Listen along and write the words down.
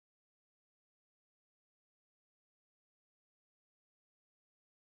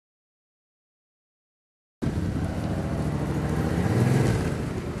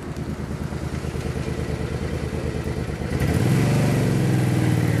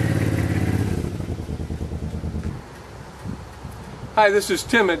Hi, this is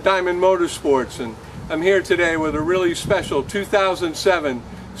Tim at Diamond Motorsports, and I'm here today with a really special 2007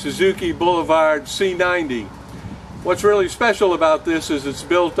 Suzuki Boulevard C90. What's really special about this is it's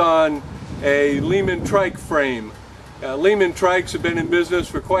built on a Lehman Trike frame. Lehman Trikes have been in business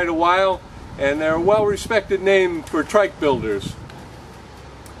for quite a while, and they're a well-respected name for trike builders.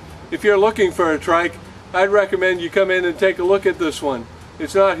 If you're looking for a trike, I'd recommend you come in and take a look at this one.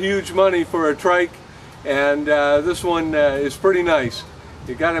 It's not huge money for a trike, and this one is pretty nice.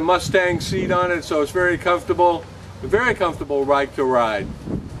 You got a Mustang seat on it, so it's very comfortable. A very comfortable ride to ride.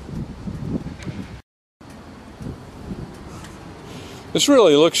 This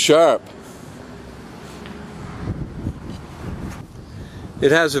really looks sharp.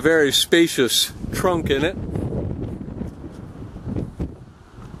 It has a very spacious trunk in it.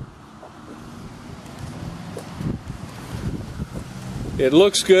 It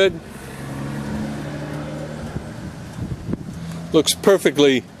looks good. Looks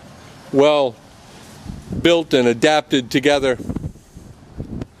perfectly well built and adapted together.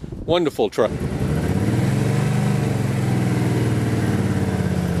 Wonderful truck.